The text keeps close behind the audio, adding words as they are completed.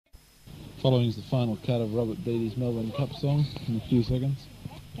Following is the final cut of Robert Beattie's Melbourne Cup Song in a few seconds.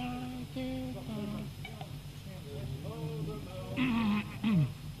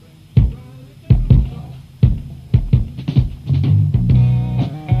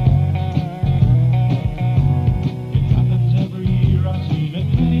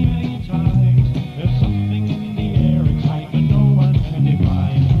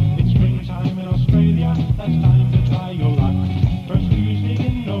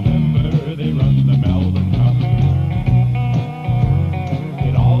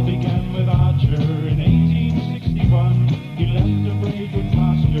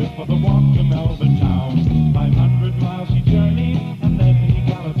 For the walk to Melbourne town, 500 miles he journeyed, and then he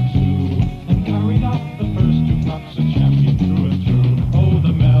galloped too, and carried off the first 2 cups, a champion through and through. Oh,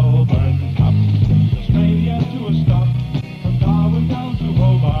 the Melbourne Cup, Australia to a stop, from Darwin down to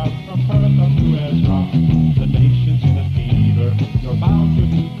Hobart, from Perth up to Ayers Rock. The nation's in a fever, you're bound to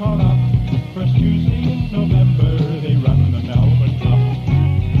be caught up. First Tuesday in November, they run the Melbourne Cup.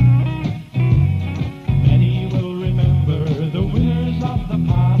 Many will remember the winners of the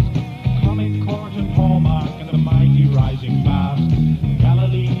past, Court and Hallmark and the mighty Rising Fast,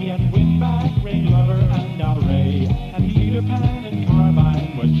 Galilee and Windbag, Ray Lover and Al Ray, and Peter Pan and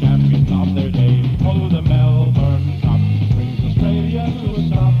Carbine were champions of their day. Oh, the Melbourne Cup brings Australia to a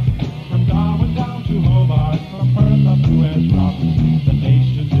stop, from Darwin down to Hobart, from Perth up to Ayers Rock. The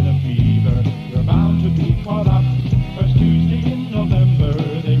nation's in a fever, you're bound to be caught up. First Tuesday in November,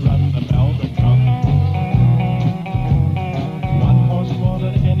 they run the Melbourne Cup. One horse more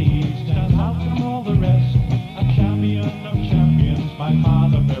than any stands out from all the rest, a champion of champions, by far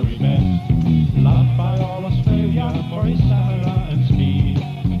the very best. Loved by all Australia for his stamina and speed,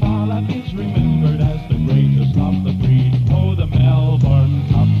 Farlap is remembered as the greatest of the breed. Oh, the Melbourne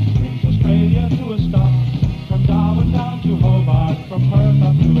Cup brings Australia to a stop, from Darwin down to Hobart, from Perth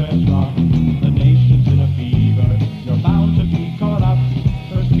up to Ayers Rock. The nation's in a fever, you're bound to be caught up.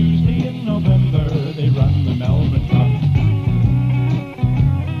 First Tuesday in November, they run the Melbourne Cup.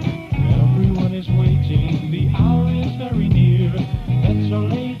 Everyone is waiting, the hour is very near. Let's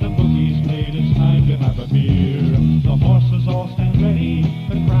lay the bookies made, it's time to have a beer. The horses all